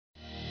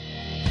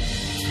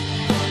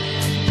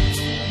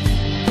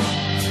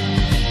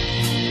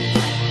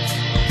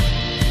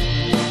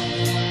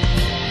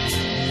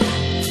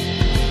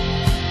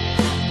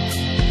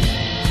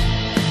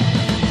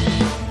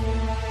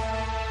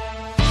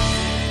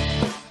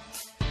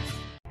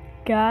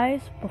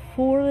Guys,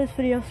 before this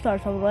video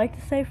starts, I would like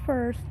to say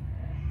first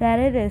that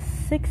it is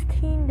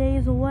 16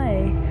 days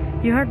away.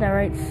 You heard that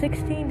right,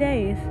 16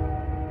 days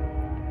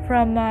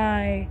from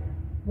my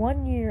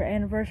 1-year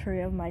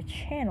anniversary of my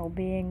channel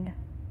being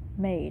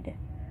made.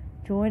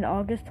 Joined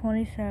August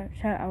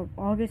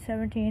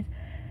 17th,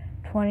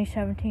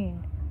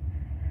 2017.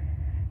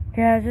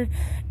 Guys, it's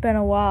been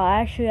a while.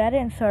 Actually, I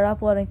didn't start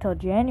uploading till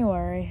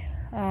January.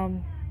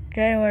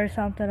 January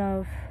something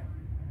of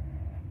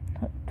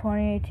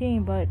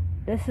 2018, but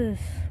this is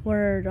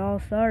where it all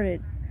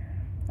started.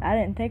 I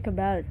didn't think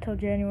about it till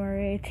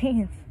January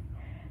 18th.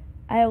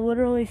 I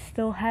literally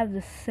still have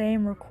the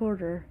same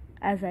recorder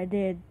as I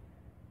did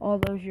all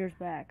those years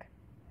back.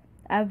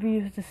 I've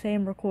used the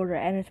same recorder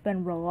and it's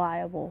been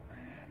reliable.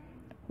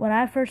 When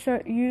I first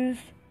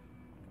used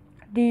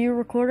the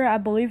recorder, I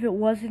believe it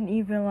wasn't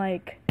even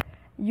like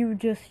you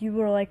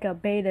were like a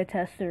beta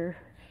tester.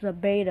 It was a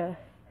beta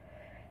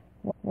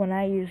when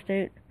I used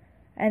it.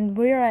 And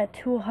we're at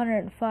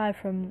 205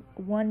 from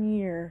 1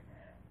 year.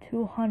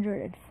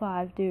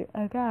 205, dude.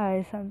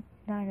 Guys, I'm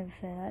not gonna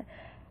say that.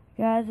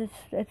 Guys,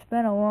 it's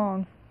been a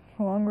long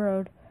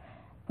road.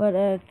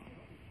 But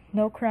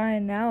no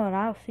crying now, and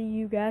I'll see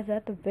you guys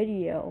at the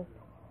video.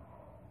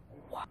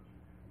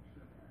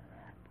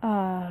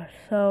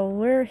 So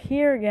we're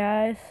here,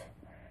 guys.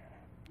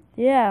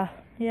 Yeah,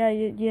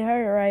 you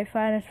heard it right.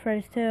 Finest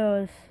Phrase 2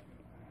 is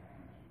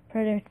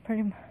pretty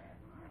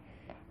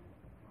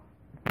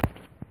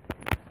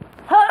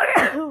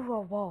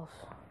oh, balls.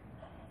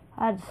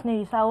 I had to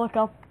sneeze. I look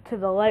up to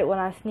the light when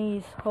I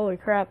sneeze. Holy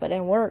crap,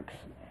 it works.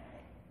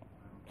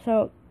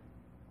 So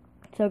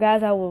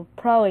guys, I will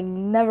probably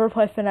never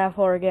play Fnaf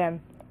 4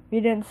 again. If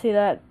you didn't see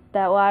that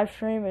live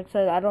stream, it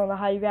said, I don't know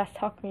how you guys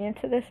talked me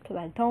into this, because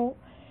I don't.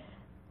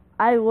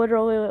 I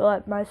literally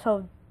let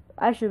myself,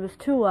 actually it was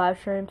 2 live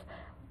streams.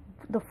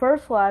 The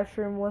first live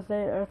stream was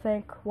it, I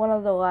think one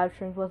of the live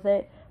streams was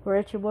it, where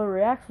Itchy Boy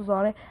Reacts was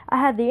on it. I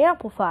had the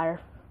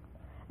amplifier.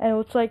 And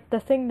it's like the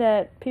thing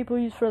that people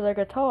use for their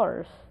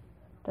guitars,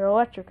 their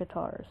electric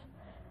guitars.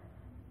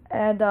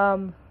 And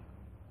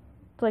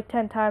it's like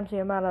 10 times the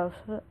amount of,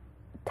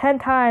 10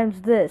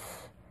 times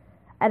this.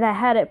 And I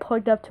had it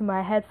plugged up to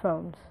my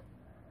headphones.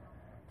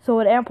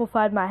 So it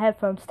amplified my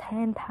headphones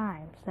 10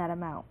 times that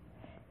amount.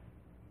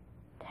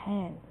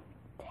 10.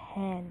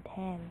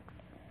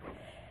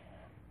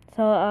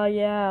 So,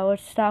 yeah,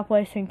 let's stop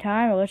wasting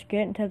time and let's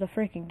get into the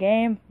freaking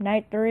game.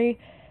 Night 3.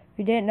 If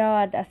you didn't know,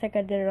 I think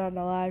I did it on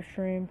the live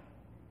stream.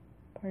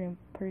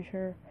 Pretty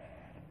sure.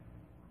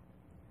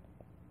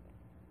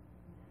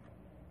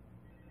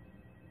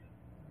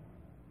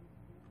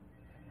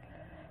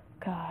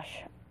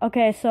 Gosh.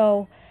 Okay,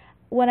 so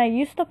when I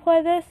used to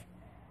play this,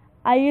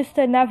 I used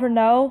to never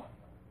know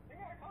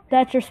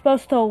that you're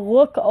supposed to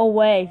look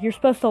away. You're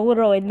supposed to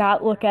literally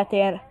not look at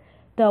the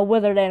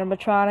withered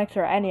animatronics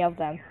or any of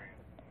them.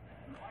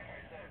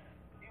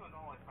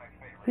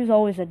 He's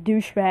always a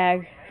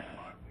douchebag.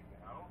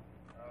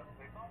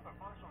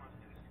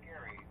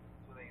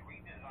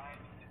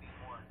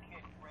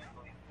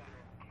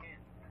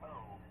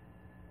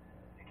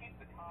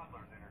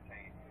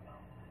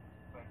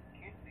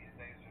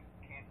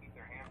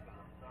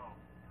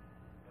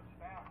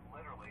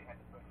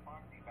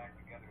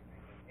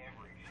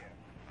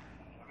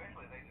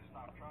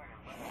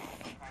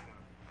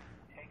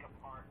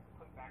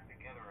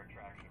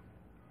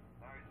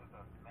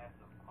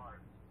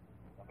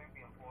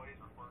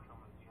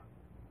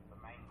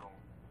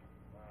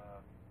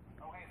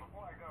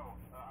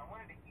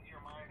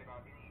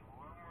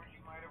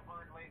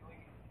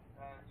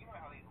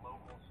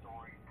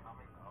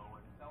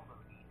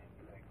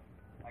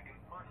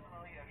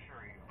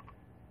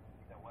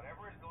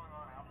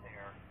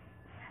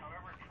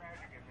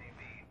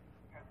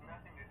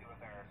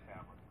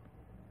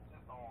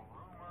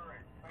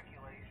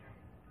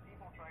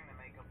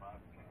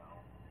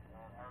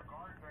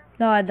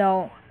 No, I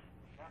don't.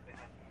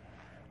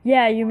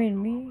 Yeah, you mean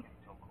me?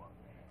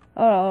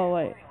 Oh,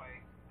 wait.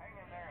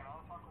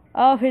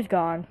 Oh, he's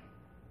gone.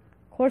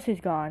 Of course he's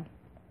gone.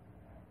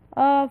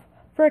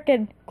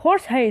 Frickin'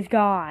 course he's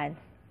gone.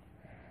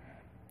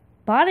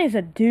 Bonnie's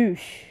a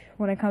douche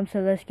when it comes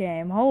to this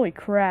game. Holy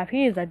crap,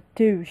 he is a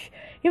douche.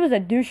 He was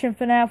a douche in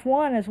Fnaf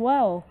 1 as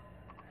well.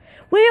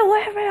 Will you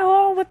leave me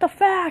alone with the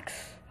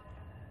facts?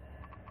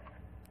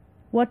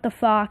 What the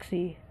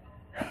foxy?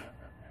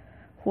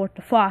 What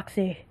the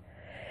foxy?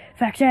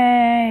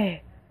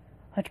 Faxy!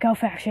 Let's go,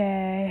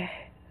 Faxy!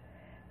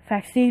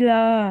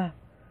 Faxila!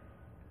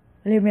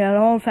 Leave me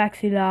alone,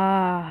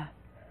 Faxila!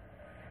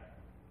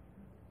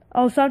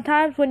 Oh,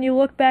 sometimes when you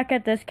look back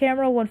at this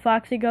camera when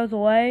Foxy goes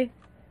away,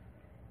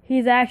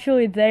 he's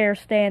actually there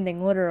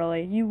standing,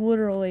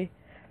 literally.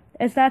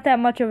 It's not that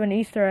much of an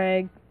Easter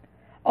egg.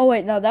 Oh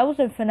wait, no, that was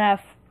in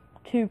Fnaf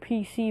 2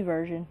 PC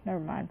version.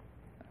 Never mind.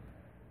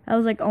 That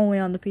was like only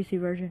on the PC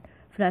version.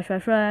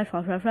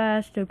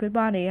 Flash, stupid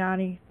Bonnie,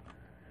 Annie.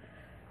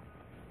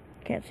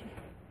 Can't see.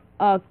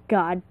 Oh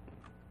God.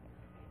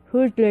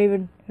 Who's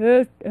leaving?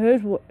 Who's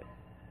what?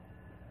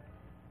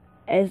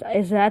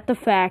 Is that the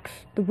facts?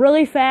 The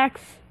really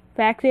facts?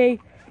 Faxy.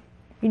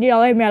 You need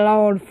to leave me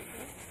alone,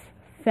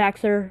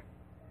 Faxer.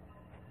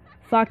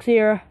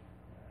 Foxier.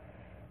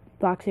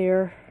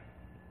 Foxier.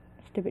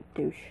 Stupid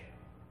douche.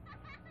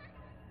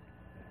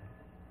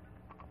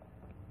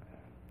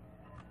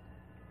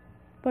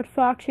 But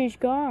Foxy's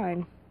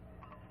gone.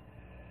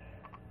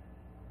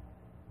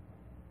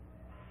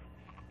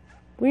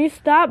 Will you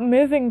stop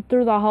moving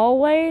through the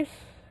hallways?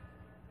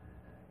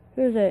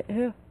 Who's it?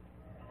 Who?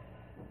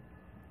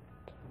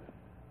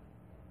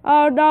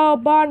 Oh no,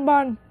 Bon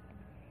Bon.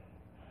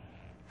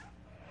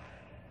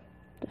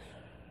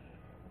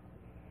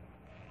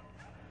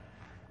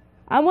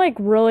 I'm like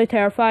really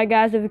terrified,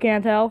 guys, if you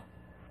can't tell.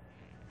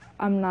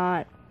 I'm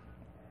not.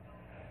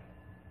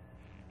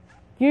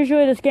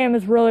 Usually this game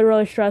is really,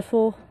 really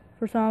stressful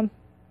for some.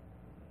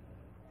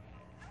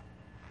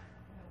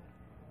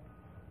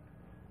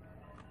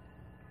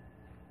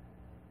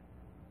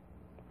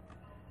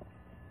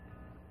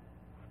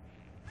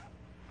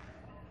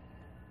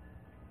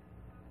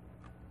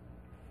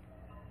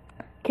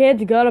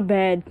 Kids, go to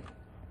bed.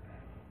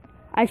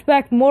 I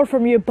expect more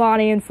from you,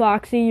 Bonnie and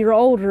Foxy. You're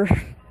older.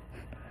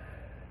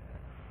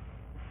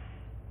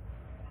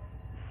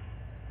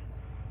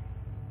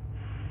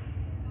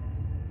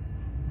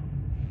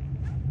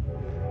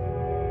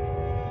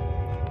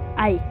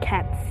 I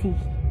can't see.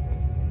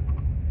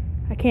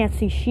 I can't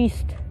see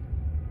schist.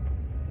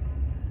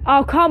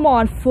 Oh, come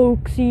on,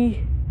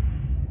 Foxy.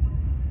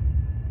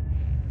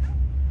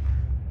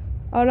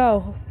 Oh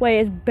no. Wait,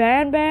 it's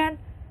Ban?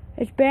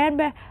 It's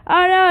Ban?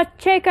 Oh no,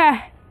 it's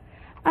Chica.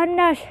 Oh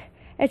no,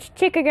 it's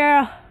Chica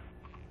girl.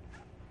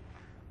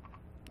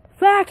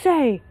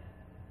 Faxy!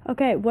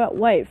 Okay, well,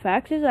 wait,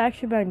 Faxy's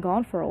actually been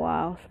gone for a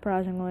while,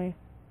 surprisingly.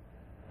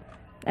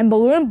 And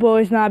Balloon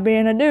Boy's not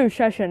being a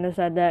douche. I shouldn't have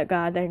said that,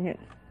 god dang it.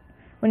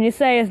 When you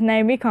say his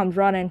name, he comes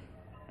running.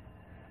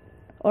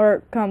 Or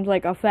it comes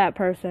like a fat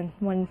person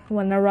when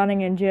they're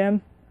running in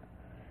gym.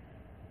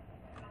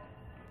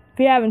 If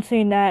you haven't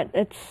seen that,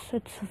 it's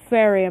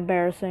very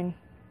embarrassing.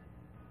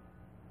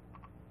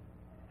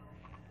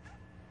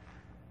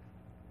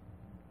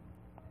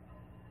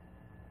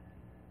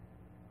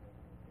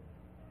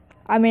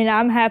 I mean,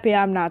 I'm happy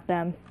I'm not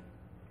them.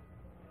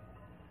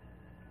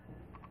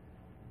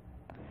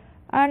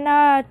 Oh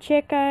no,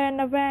 Chica in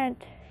the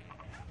vent.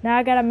 Now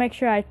I gotta make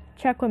sure I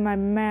check with my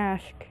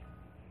mask.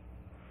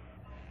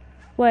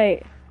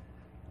 Wait.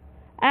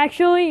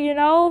 Actually, you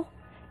know,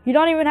 you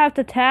don't even have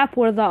to tap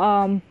where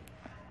the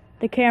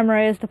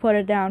camera is to put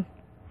it down.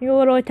 You can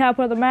literally tap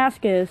where the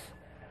mask is.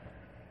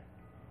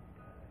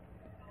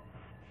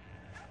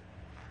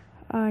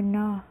 Oh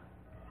no.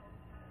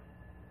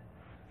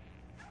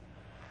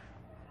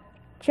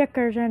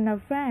 Chickers in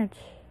the vent.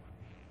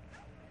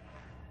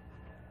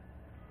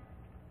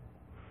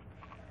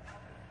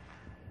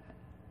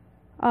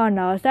 Oh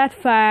no, is that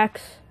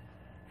Fax?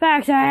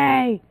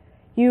 Faxy!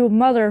 You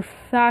mother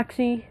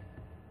Foxy.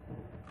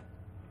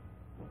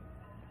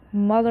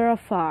 Mother of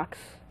Fox.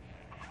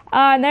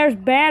 And there's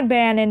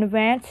Ban in the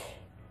vent.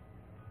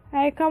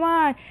 Hey, come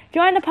on.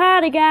 Join the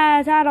party,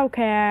 guys. I don't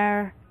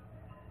care.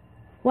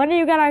 When are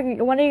you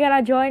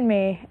gonna join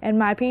me in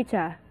my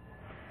pizza?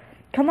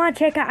 Come on,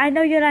 Chica. I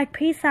know you like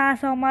pizza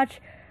so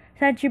much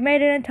since you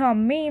made it into a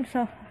meme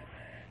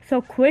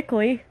so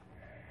quickly.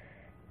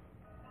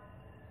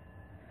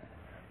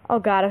 Oh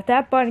god, if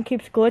that button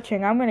keeps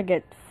glitching, I'm gonna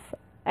get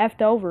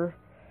effed over.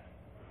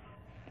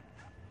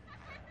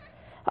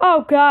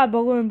 Oh god,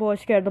 Balloon Boy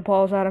scared the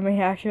balls out of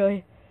me,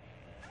 actually.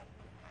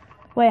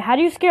 Wait, how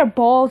do you scare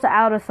balls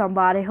out of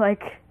somebody?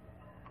 Like,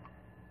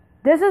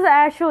 this is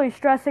actually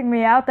stressing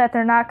me out that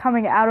they're not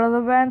coming out of the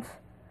vents.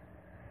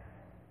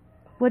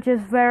 Which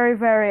is very,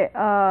 very,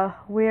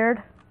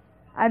 weird.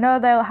 I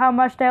know how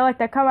much they like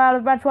to come out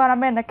of the vents when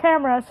I'm in the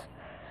cameras.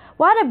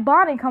 Why did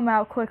Bonnie come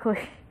out quickly?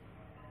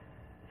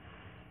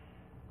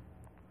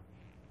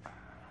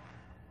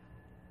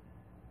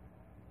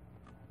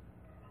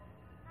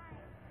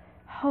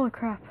 Holy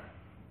crap.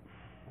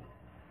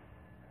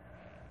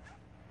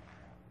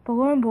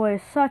 Balloon Boy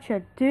is such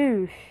a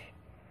douche.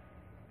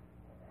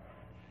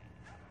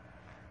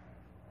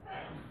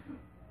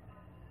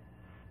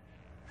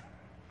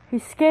 He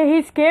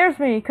scares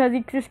me because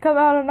he just comes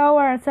out of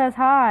nowhere and says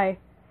hi.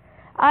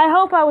 I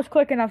hope I was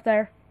quick enough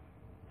there.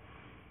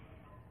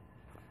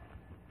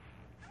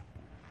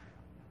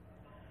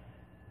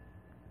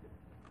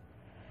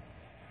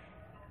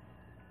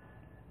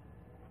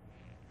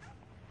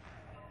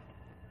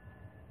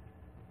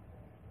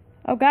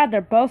 Oh god,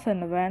 they're both in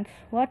the vents.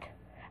 What?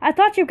 I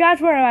thought you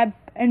guys were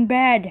in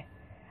bed.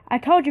 I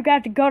told you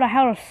guys to go to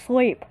hell to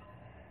sleep.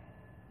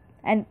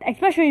 And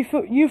especially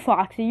you,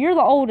 Foxy. You're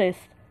the oldest.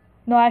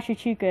 No, actually,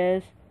 Chica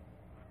is.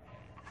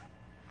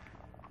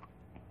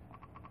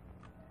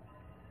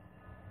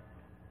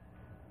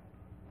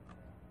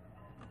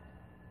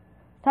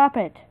 Stop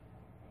it.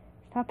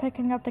 Stop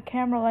picking up the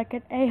camera like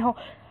an a-hole.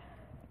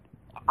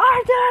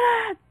 I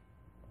did it!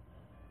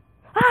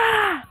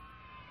 Ah!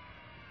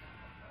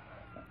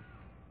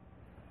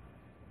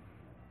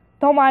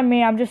 Don't mind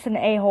me, I'm just an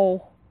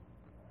a-hole.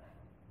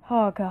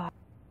 Oh god.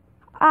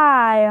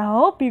 I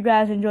hope you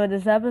guys enjoyed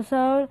this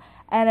episode,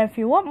 and if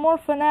you want more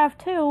Fnaf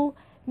 2,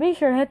 be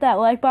sure to hit that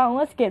like button.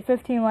 Let's get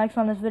 15 likes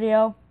on this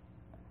video.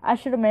 I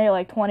should have made it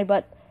like 20,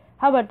 but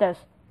how about this?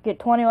 Get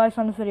 20 likes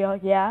on this video,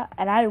 yeah,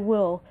 and I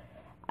will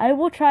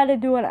try to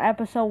do an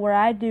episode where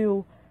I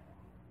do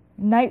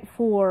Night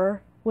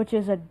 4, which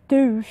is a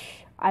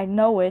douche. I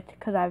know it,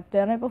 because I've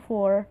done it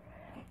before.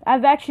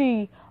 I've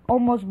actually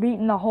almost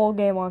beaten the whole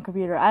game on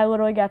computer. I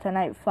literally got to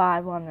Night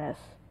 5 on this.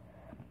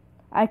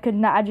 I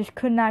just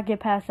could not get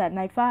past that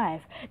Night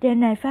 5. Dead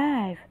Night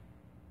 5.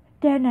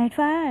 Dead Night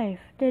 5.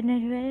 Dead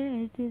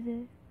Night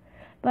 5.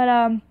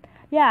 But,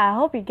 yeah, I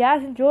hope you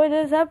guys enjoyed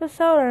this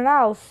episode, and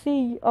I'll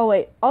see... Oh,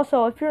 wait.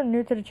 Also, if you're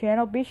new to the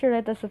channel, be sure to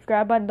hit the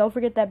subscribe button. Don't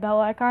forget that bell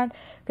icon,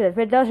 because if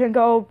it doesn't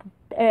go...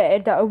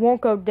 It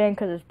won't go ding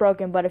because it's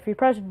broken, but if you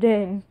press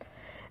ding,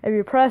 if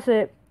you press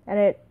it,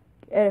 and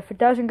if it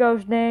doesn't go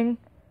ding,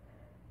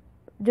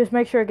 just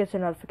make sure it gets a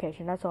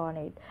notification. That's all I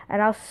need.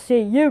 And I'll see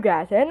you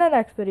guys in the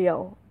next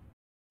video.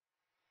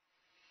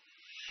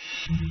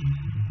 You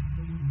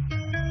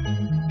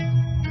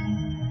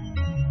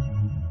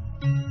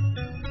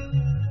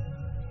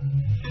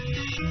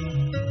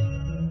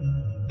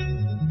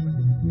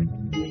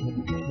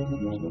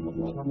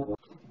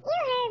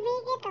heard me,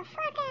 get the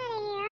fuck